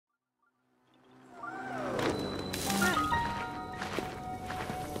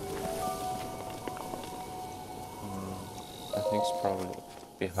probably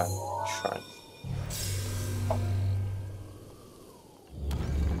behind the shrine.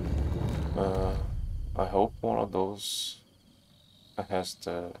 I hope one of those has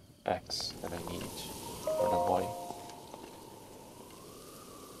the axe that I need for the boy.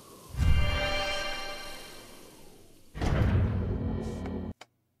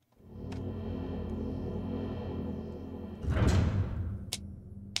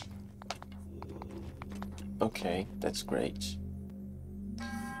 Okay, that's great.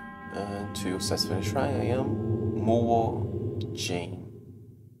 And to successfully try, I am Muo Jane.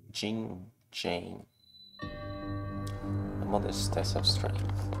 A modest test of strength.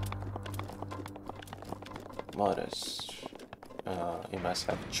 Modest. You must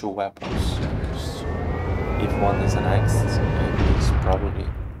have 2 weapons. If one is an axe, it is probably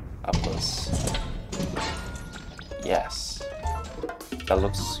a plus. Yes. That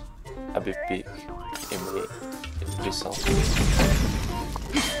looks a bit big. It may be something.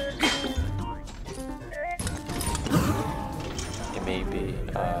 It may be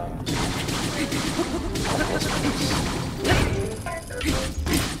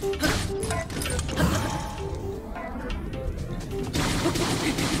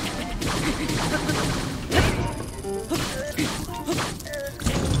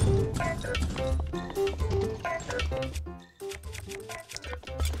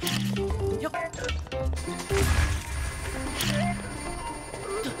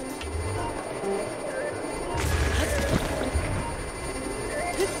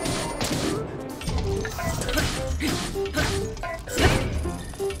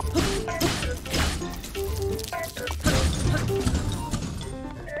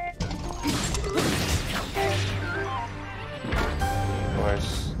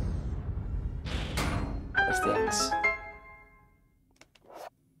Where's the axe?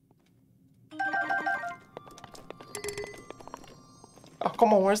 Oh,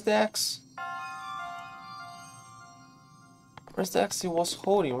 come on, where's the axe? Where's the axe he was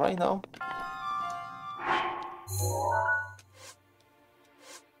holding right now?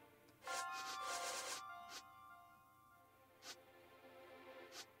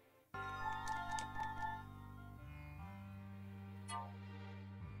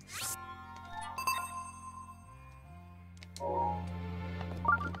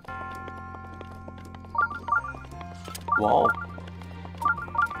 Wow.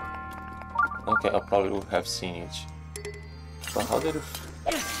 Okay, I probably would have seen it. But how did it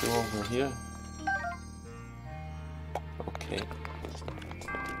feel over here? Okay.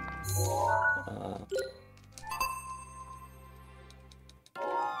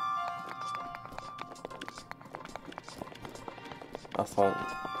 I thought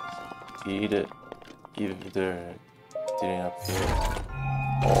either didn't appear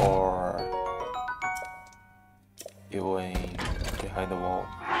or it went behind the wall.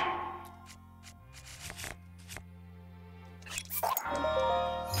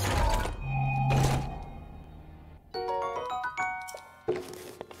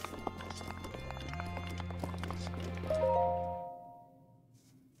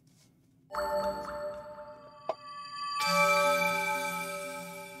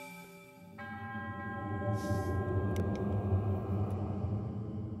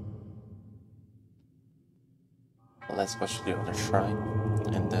 Let's go to the other shrine,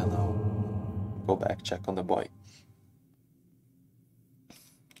 and then I'll go back, check on the boy.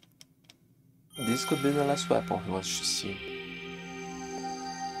 This could be the last weapon he wants to see.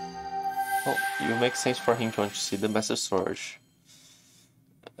 Oh, it will make sense for him to want to see the Master Sword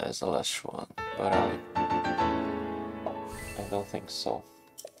as the last one, but I don't think so.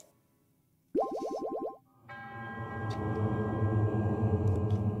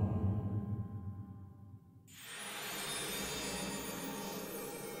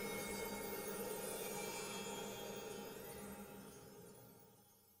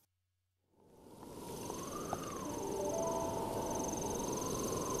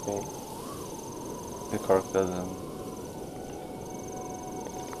 Okay. The cork doesn't...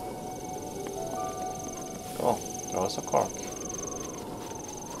 Oh, there was a cork.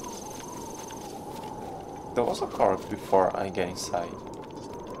 There was a cork before I get inside.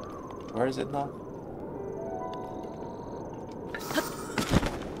 Where is it now?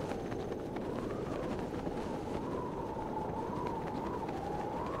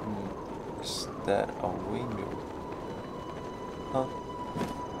 Is that a window? Huh?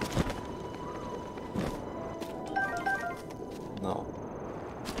 No.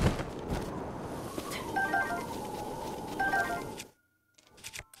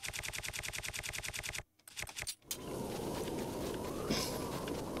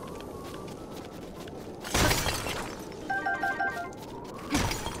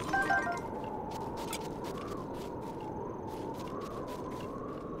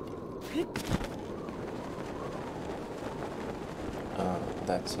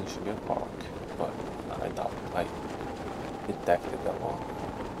 That seems to be a park, but I doubt I detected that one.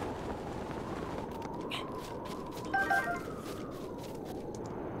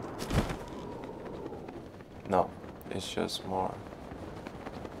 No, it's just more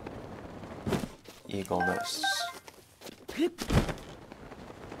eagle nests.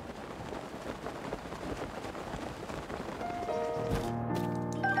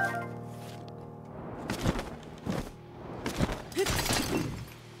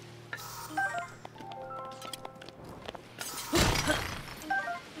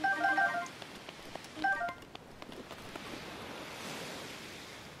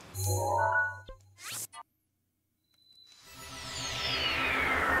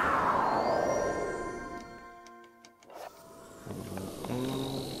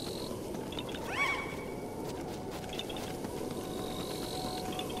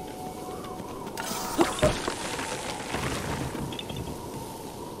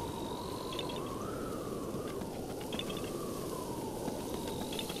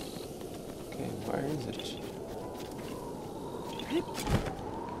 Where is it?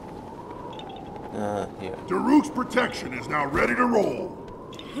 Here. Daruk's protection is now ready to roll.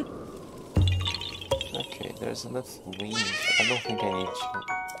 Okay, there's enough wind. I don't think I need to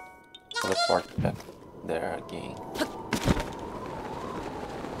teleport back there again.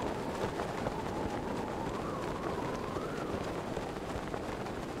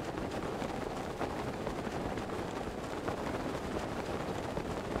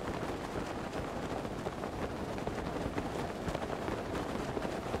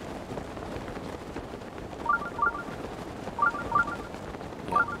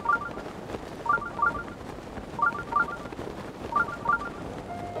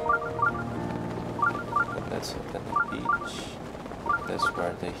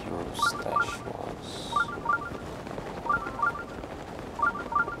 The hero stash was.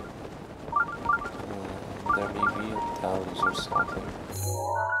 There may be a talus or something.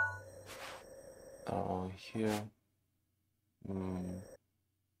 Oh, here.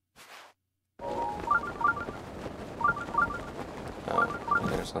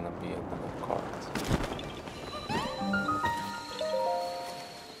 There's gonna be another card.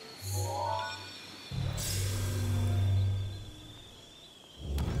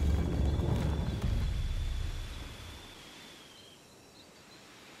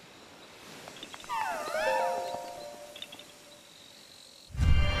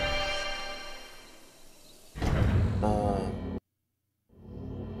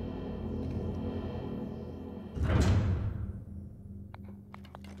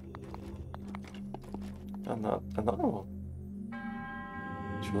 Another one.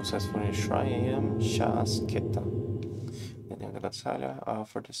 Successfully Shrine Shasketa. And the Gatsala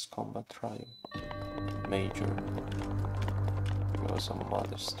for this combat trial. Major. There was some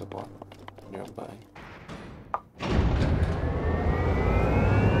modest one nearby.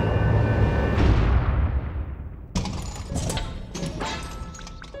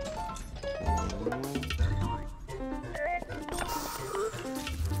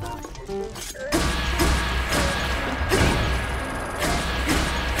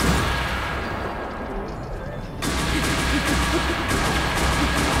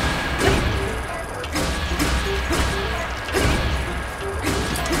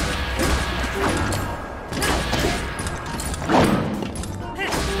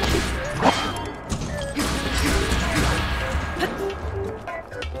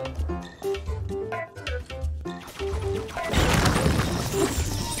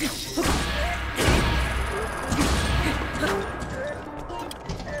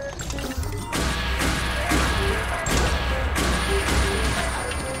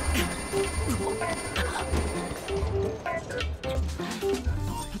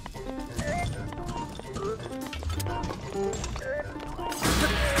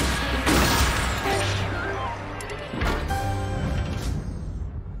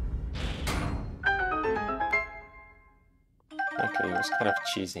 Okay, I was kind of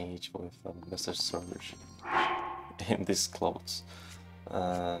cheesing it with Mr. Surge in these clothes.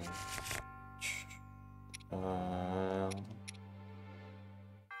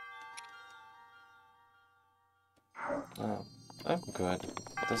 I'm good.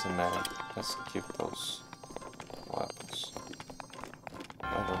 Doesn't matter. Let's keep those weapons. I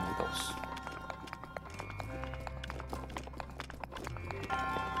don't need those.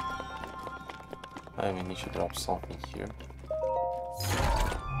 I need to drop something here.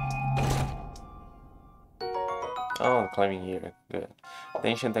 Oh, climbing gear. Good. The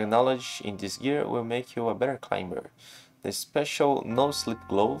ancient technology in this gear will make you a better climber. The special no-slip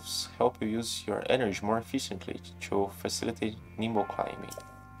gloves help you use your energy more efficiently to facilitate nimble climbing.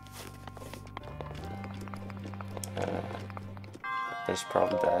 There's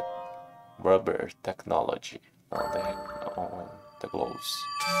probably that rubber technology on the gloves.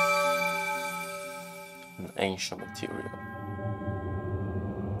 An ancient material.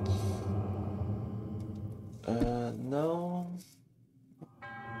 No.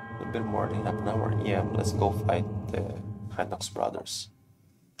 A bit more than half an hour. Yeah, let's go fight the Hinox brothers.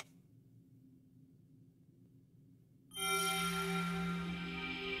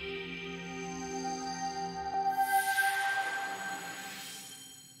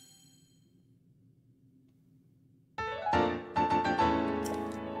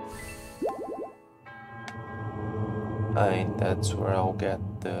 And that's where I'll get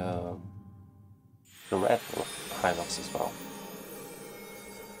the red Hinox as well.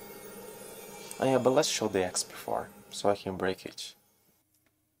 Oh yeah, but let's show the X before, so I can break it.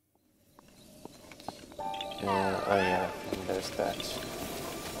 Oh yeah, there's that.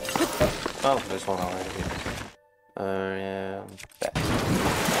 Oh, there's one already here. And that.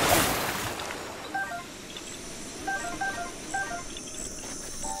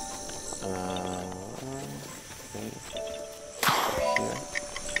 Okay. Here.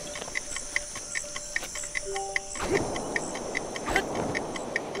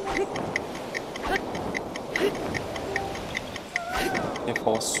 If I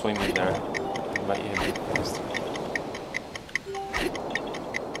was swimming there, it might be a bit faster.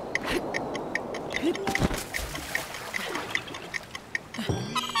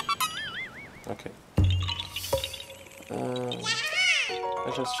 Okay.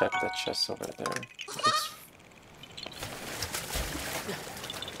 I just checked that chest over there.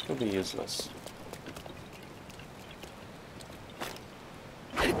 It'll be useless.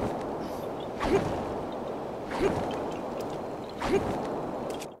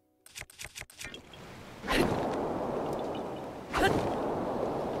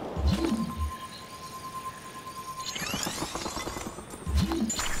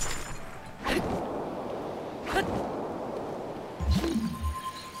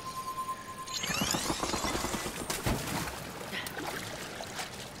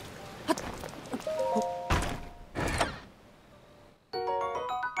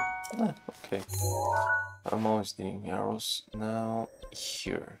 Okay, I'm always needing arrows. Now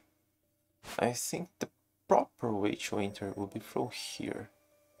here. I think the proper way to enter will be through here.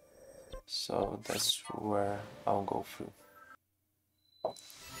 So that's where I'll go through.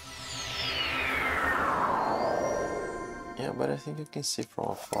 Yeah, but I think you can see from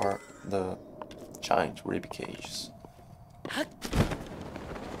afar the giant rib cages.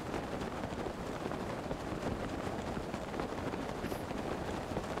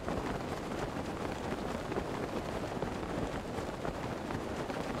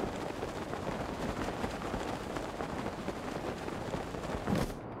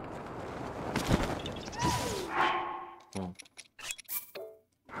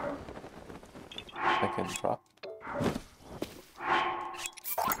 I can drop.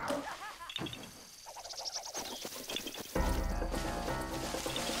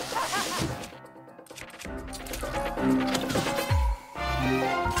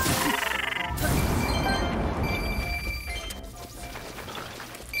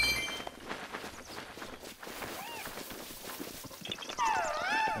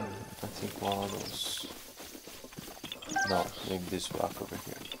 I think one of those. No, maybe this rock over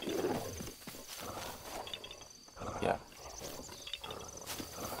here. Yeah.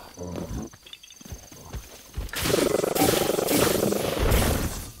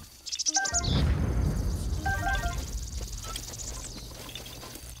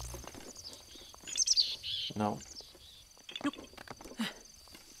 No.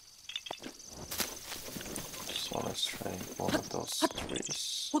 So let's try one of those trees.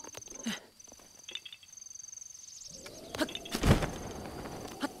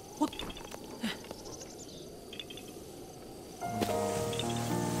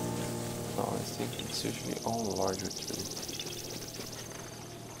 No, I think it's usually all larger trees.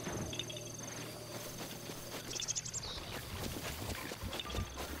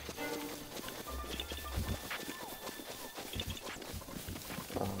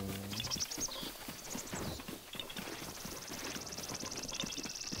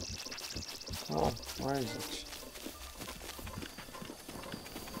 Well, where is it?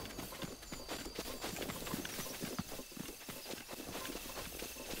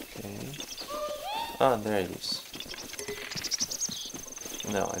 Okay. Ah, there it is.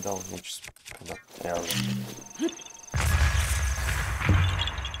 No, I don't need to spend up arrow.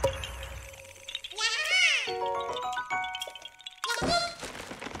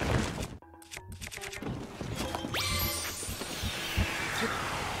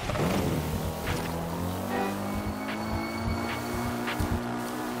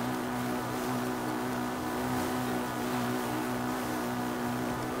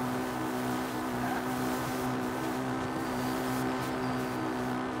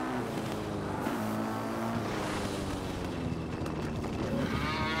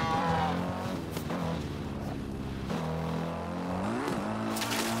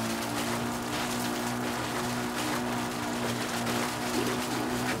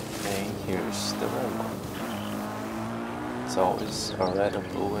 the red one. It's always a red, a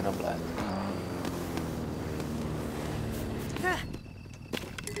blue, and a black.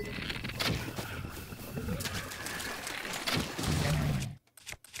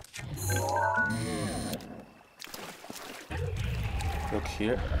 Look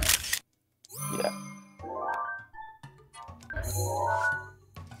here. Yeah.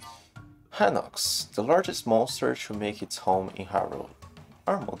 Hinox, the largest monster to make its home in Hyrule.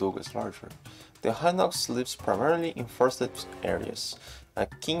 Our Molduga is larger. The Hinox lives primarily in forested areas. A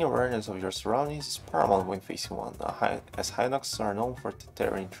keen awareness of your surroundings is paramount when facing one, as Hinox are known for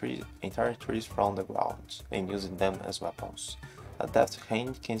tearing entire trees from the ground and using them as weapons. A deft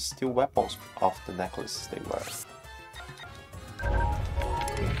hand can steal weapons off the necklaces they wear.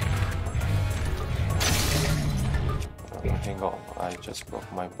 Hang on, I just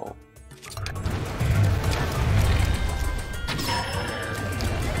broke my bow.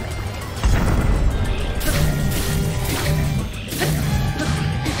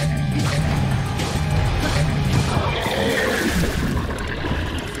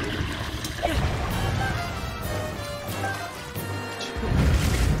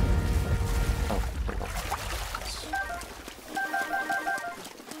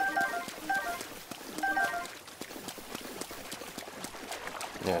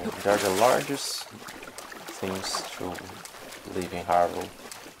 Yeah, they're the largest things to live in Hyrule.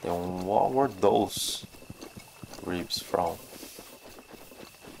 Then what were those ribs from?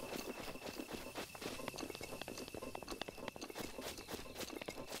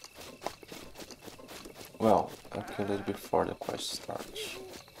 Well, I killed it before the quest starts.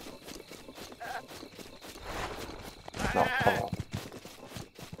 No, come on.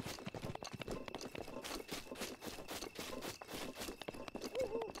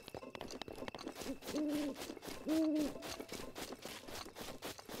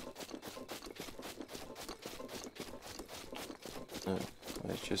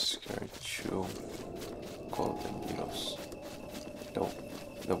 I just carried 2 golden beetles. Nope,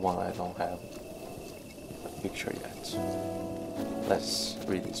 the one I don't have a picture yet. Let's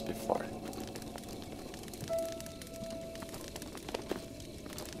read this before.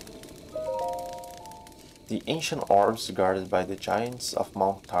 The ancient orbs guarded by the giants of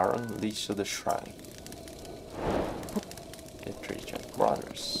Mount Taran lead to the shrine. The 3 giant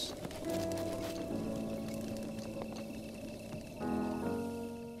brothers.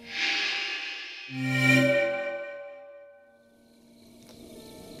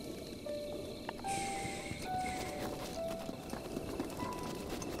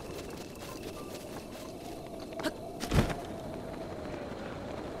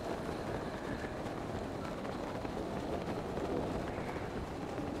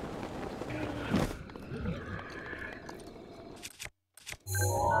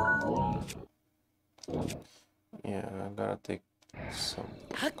 Yeah, I gotta take some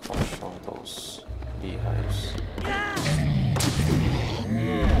caution on those beehives.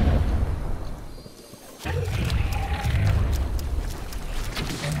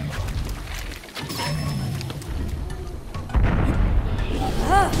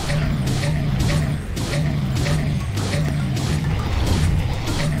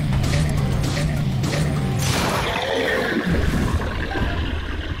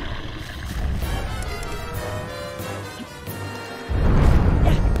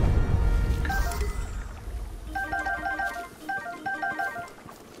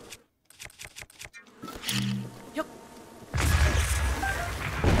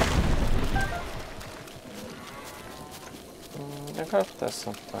 I gotta test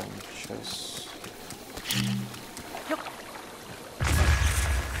sometime, just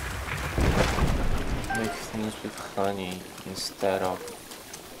make things with honey instead of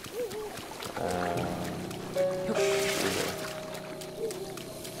sugar.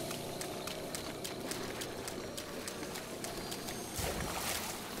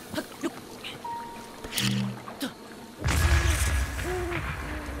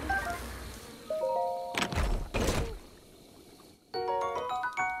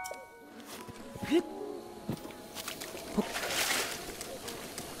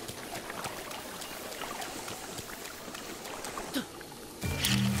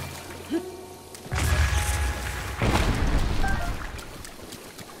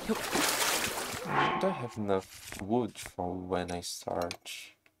 I don't have enough wood for when I start.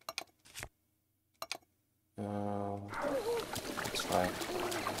 It's like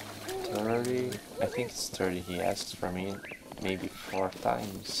 30, I think it's 30 he asked for me, maybe 4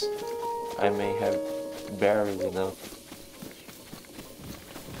 times. I may have barely enough.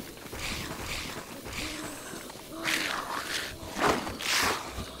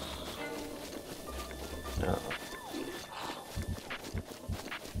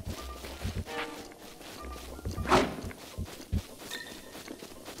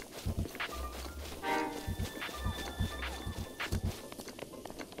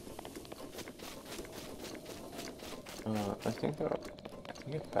 I think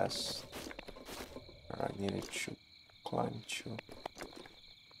I passed. Or I needed to climb to.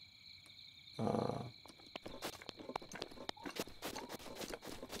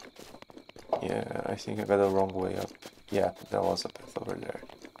 Yeah, I think I got the wrong way up. Yeah, there was a path over there.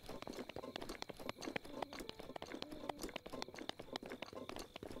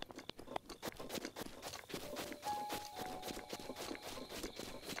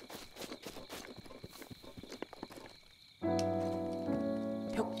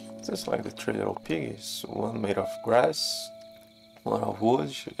 Just like the 3 little piggies, one made of grass, one of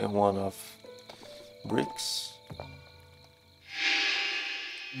wood, and one of bricks.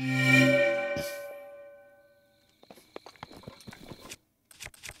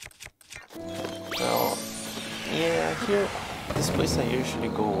 Now, yeah, here, this place I usually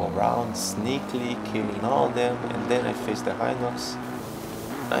go around sneakily, killing all of them, and then I face the Hinox.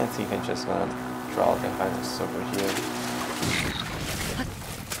 I think I'm just gonna draw the Hinox over here.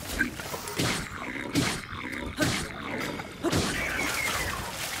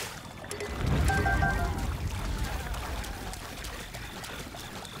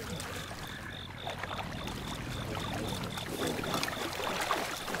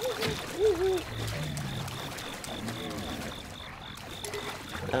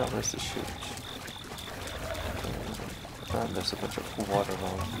 Oh, where's the chute? Oh, there's a bunch of water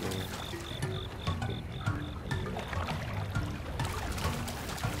around here.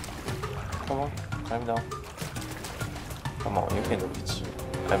 Come on, climb down. Come on, you can do it.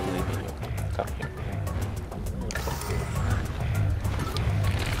 I believe in you. Come here.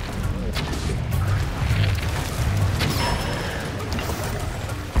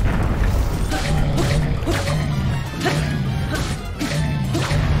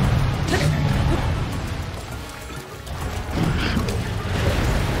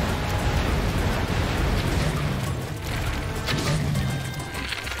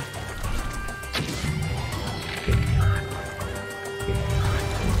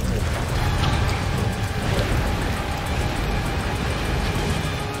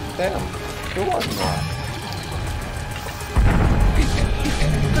 Damn, there was more.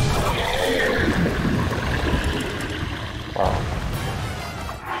 Wow.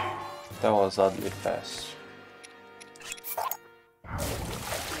 That was oddly fast.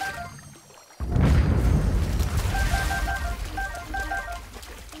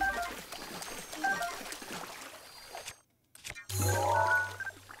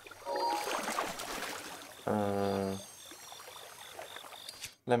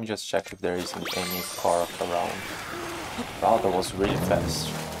 Let me just check if there isn't any car around. Wow, that was really fast.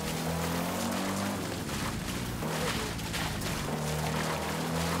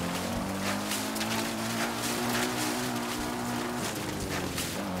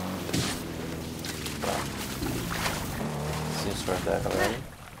 Seems we're dead already.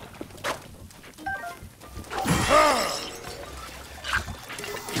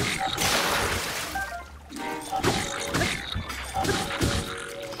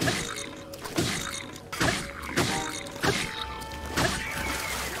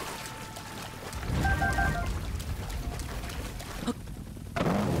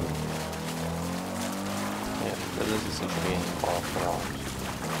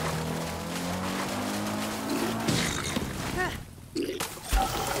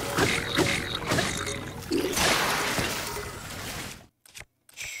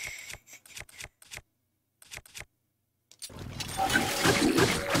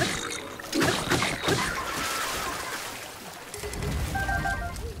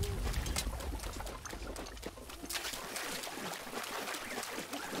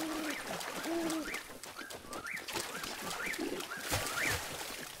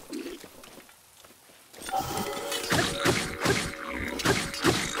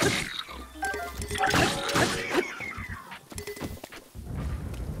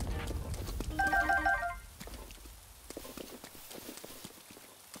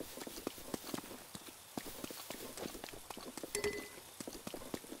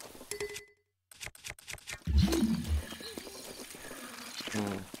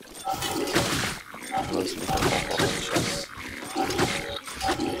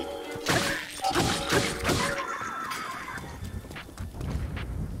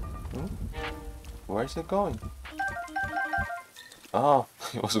 Where is it going? Oh,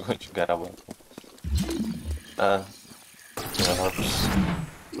 it was going to get a weapon. Perhaps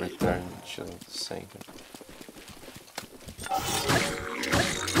return to Sega.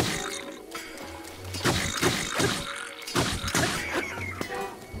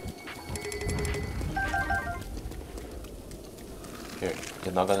 Here,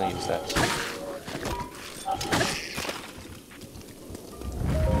 you're not gonna use that.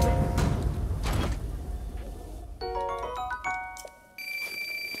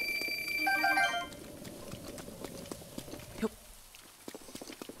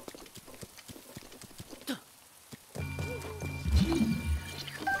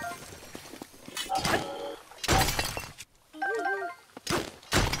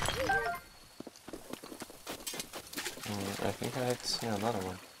 I think I had seen another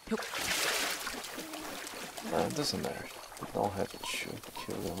one. It doesn't matter. You don't have to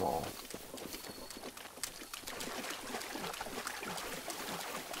kill them all.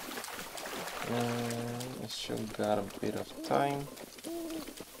 I still got a bit of time.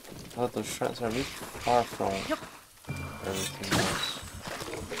 But those shrines are a bit far from everything else.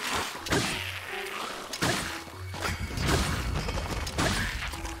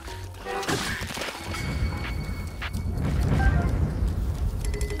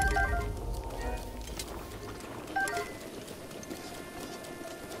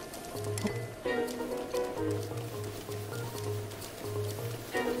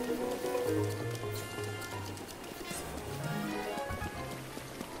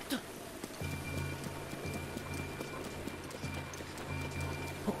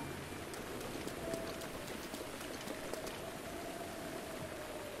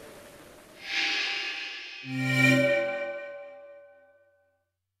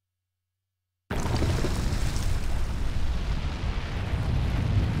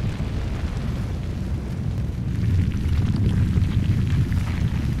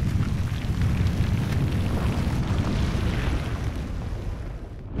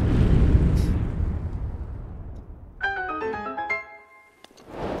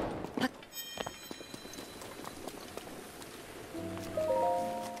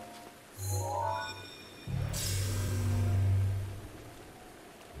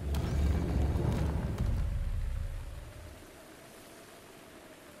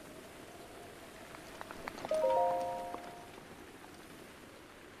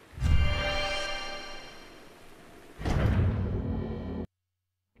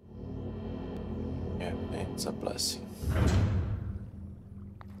 It's a blessing.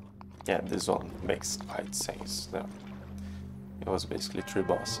 Yeah, this one makes quite sense. No, it was basically 3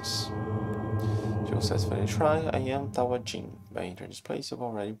 bosses. To successfully try, I am Tawa Jin. By entering this place, you've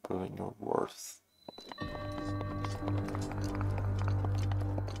already proven your worth.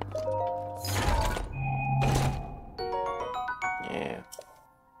 Yeah.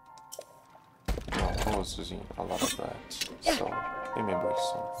 No, I was using a lot of that, so remember it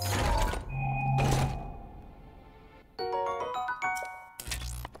soon.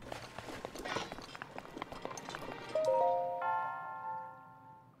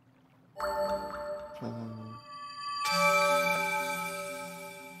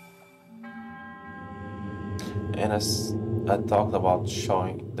 And as I talked about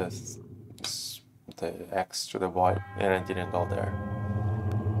showing the X to the boy, and I didn't go there.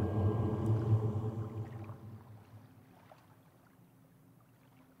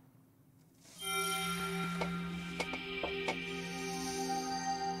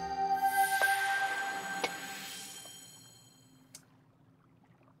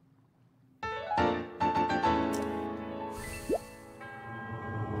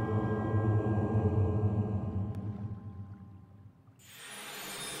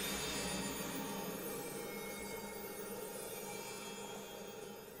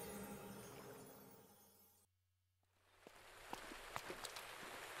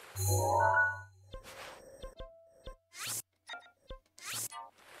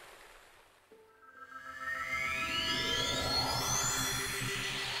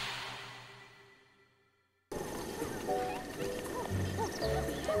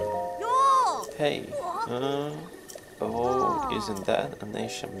 Hey, oh, isn't that an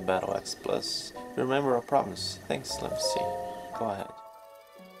ancient battle X plus? Remember a promise. Thanks, let me see. Go ahead.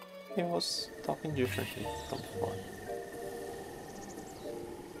 He was talking differently from before.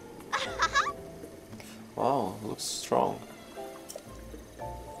 Wow, looks strong.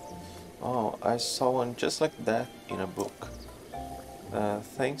 Oh, I saw one just like that in a book.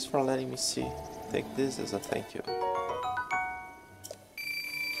 Thanks for letting me see. Take this as a thank you.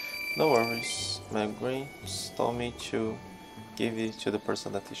 No worries, my brains told me to give it to the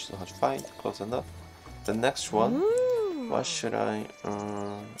person that teaches how to fight. Close enough. The next one, what should I,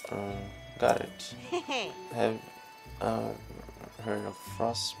 got it. Have, heard of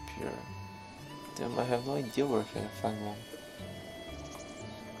Frost Spear? Damn, I have no idea where can I find one.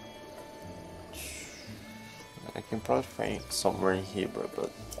 I can probably find somewhere in Hebrew,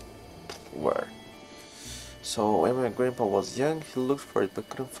 but where? So when my grandpa was young, he looked for it but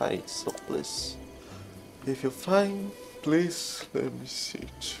couldn't find it, so please, if you find, please let me see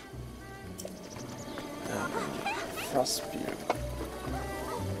it. Frost Spear.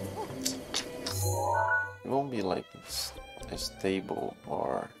 It won't be like a stable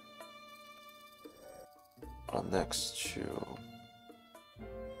or next to.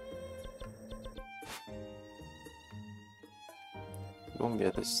 It won't be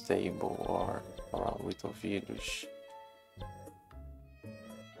at the stable or around Little Village.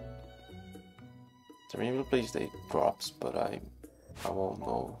 There may be a place that it drops, but I won't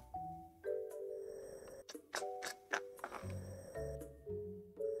know.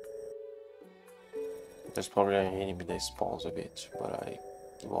 There's probably an enemy that spawns a bit, but I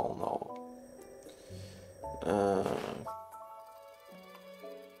won't know.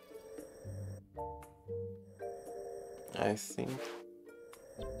 I think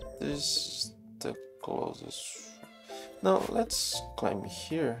this is the closest. No, let's climb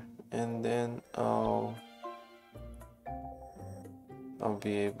here, and then I'll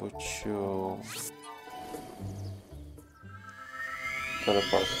be able to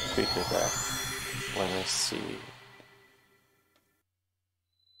teleport quicker back when I see.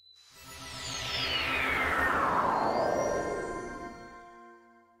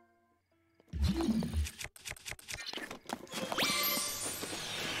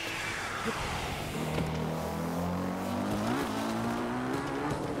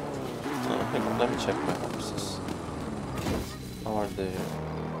 Hang on, let me check my horses. How are they?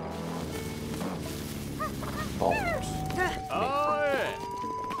 Bones.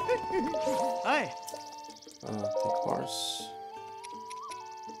 Hi. Take horse.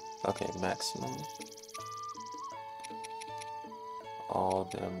 Okay, maximum. All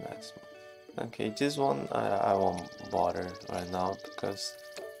the maximum. Okay, this one I won't bother right now because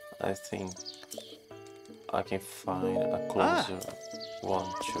I think I can find a closer one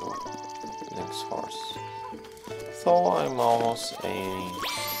to next horse. So I'm almost ending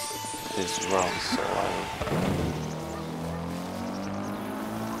this round, so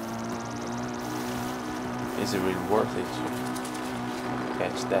is it really worth it to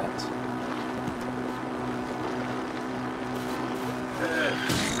catch that?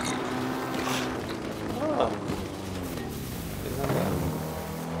 Oh, isn't that?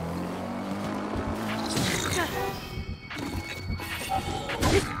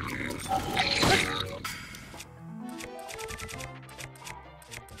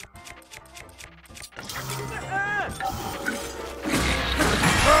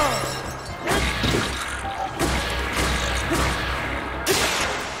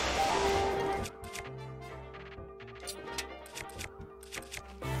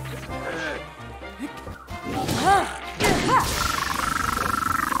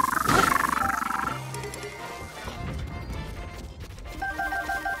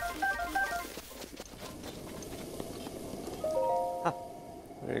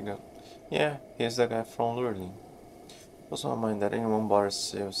 There you go. Yeah, here's the guy from Lurling. Also, don't mind that anyone bothers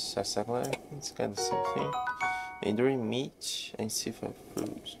sales exactly. It's kind of the same thing. Enduring meat and seafood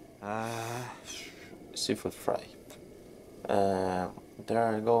fruit. Seafood fry. There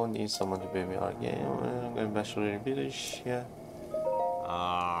I go. Need someone to bail me out again. I'm going back to the village. Yeah.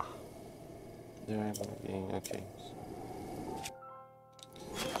 There I go again. Okay.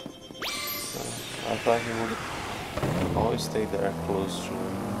 I thought he would always stay there close to.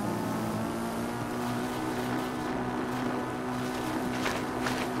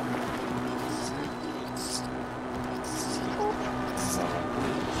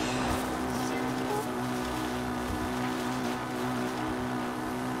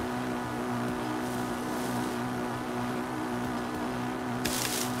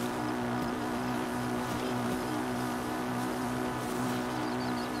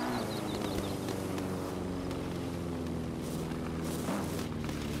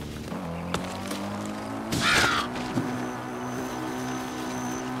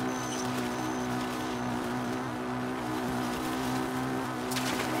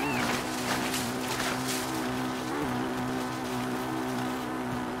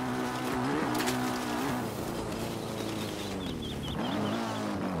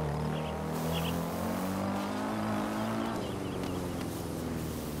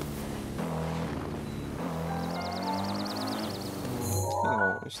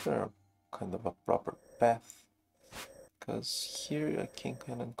 Is there kind of a proper path? Because here I can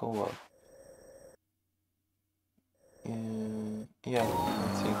kind of go up. Yeah, I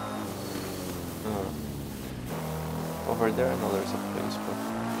think. Over there I know there's a place, but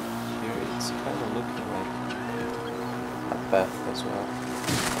here it's kind of looking like a path as well.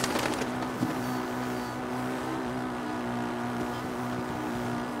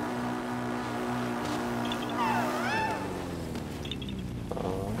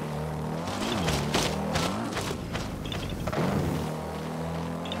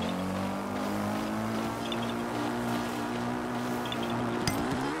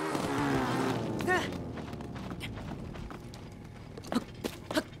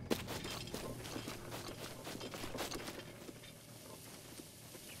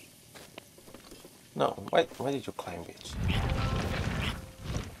 No, why did you climb it?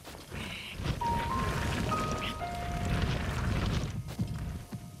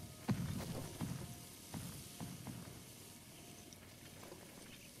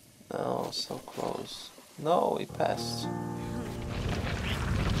 was so close. No, he passed.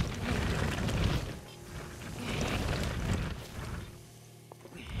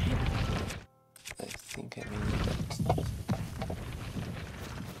 I think I may need that.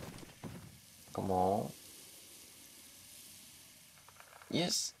 Come on.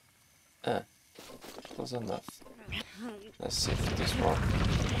 Yes! Close enough. Let's see if this one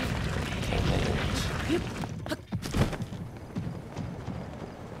can nail it.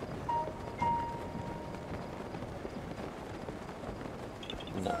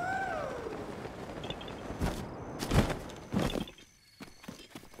 No.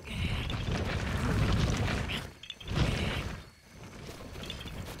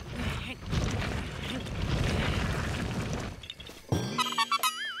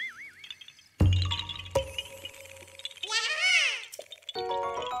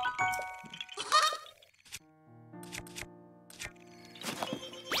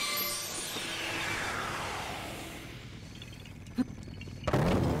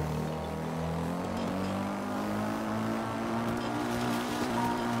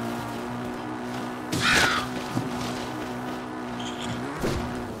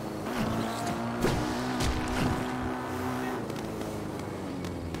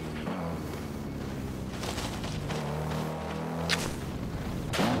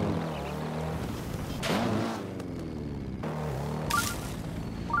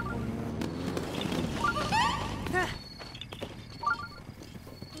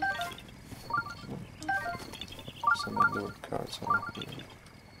 Some endure cards around here.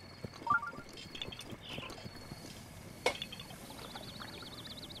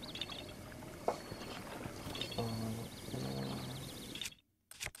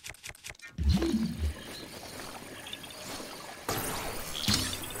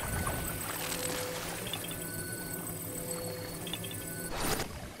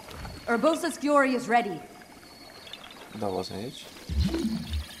 Urbosa's Fury is ready. That wasn't it?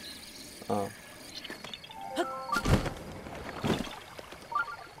 Oh.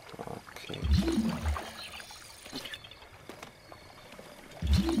 Okay.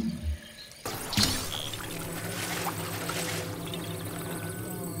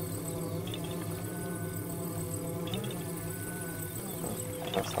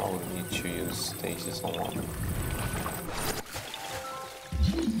 I thought we need to use stasis on one.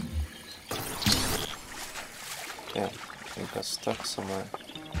 Yeah, we got stuck somewhere.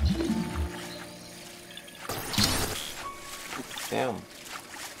 Damn.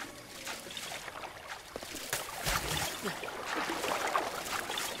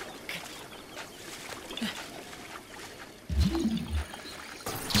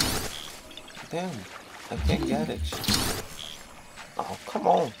 Damn, I can't get it. Oh, come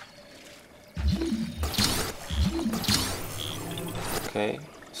on. Okay,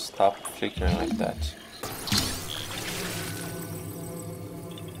 stop flickering like that.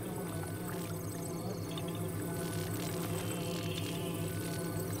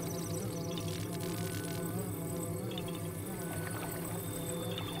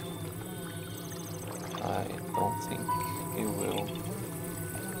 I don't think it will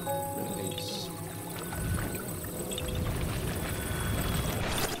release.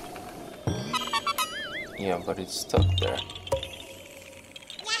 Yeah, but it's stuck there.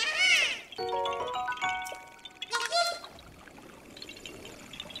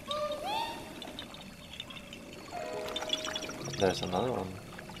 There's another one.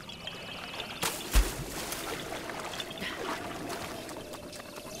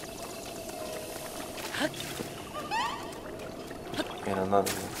 And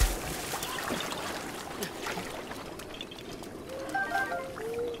another one.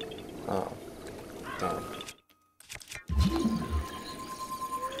 Oh, damn.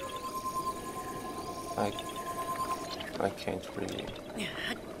 I can't really.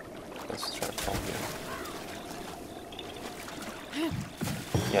 Let's try from here.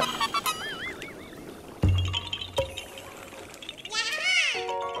 Yeah.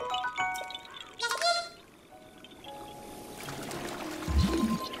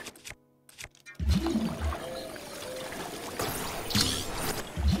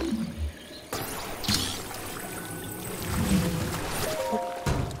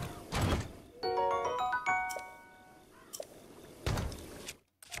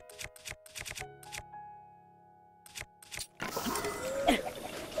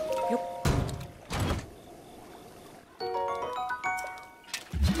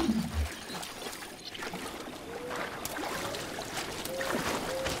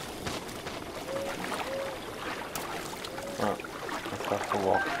 Oh, I have to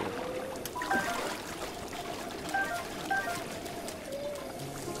walk through.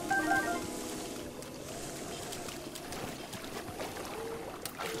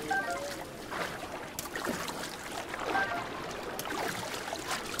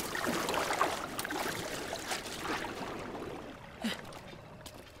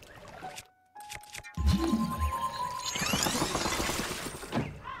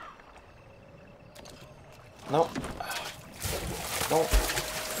 No. No.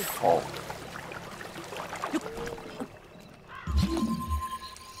 Oh.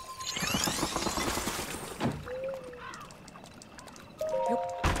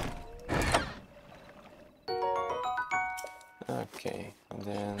 Okay, and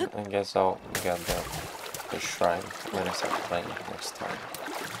then I guess I'll get the shrine when I start playing next time.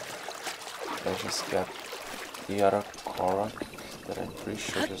 I just get the other Korok that I'm pretty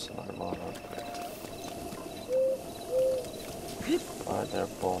sure there's another one out here. Are there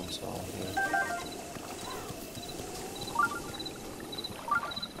bones on here?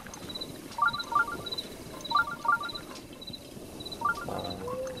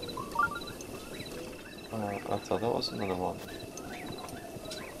 I thought that was another one.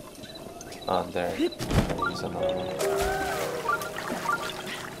 Ah, there. There is another one.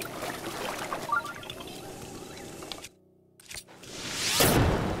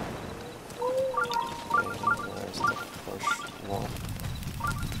 Where's the first one?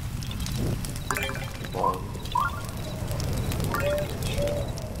 One.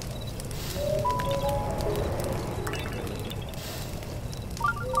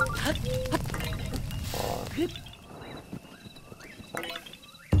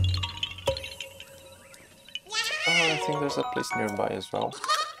 I think there's a place nearby as well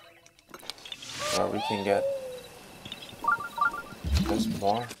where we can get. There's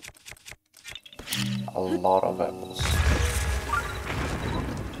more. A lot of apples.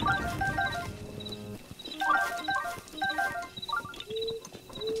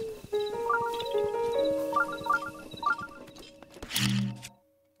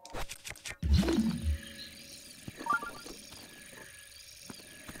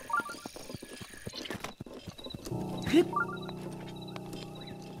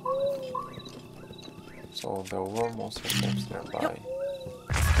 So there were monster camps nearby.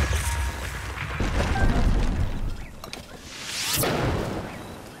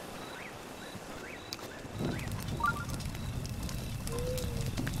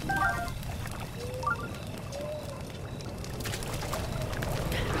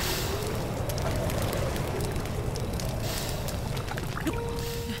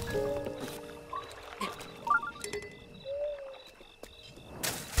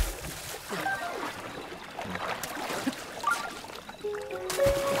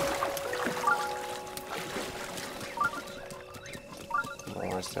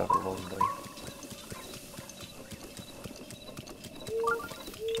 Where's the other one then?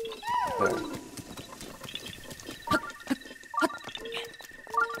 There.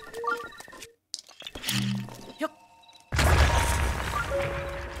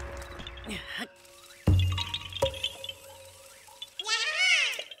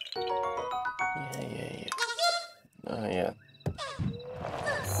 Yeah.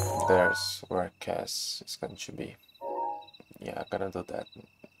 There's where Cass is going to be. Yeah, I'm gonna do that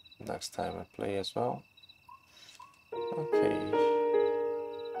next time I play as well. Okay.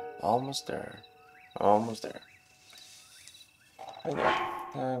 Almost there. Almost there. Okay,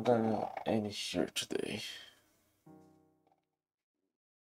 I'm gonna end here today.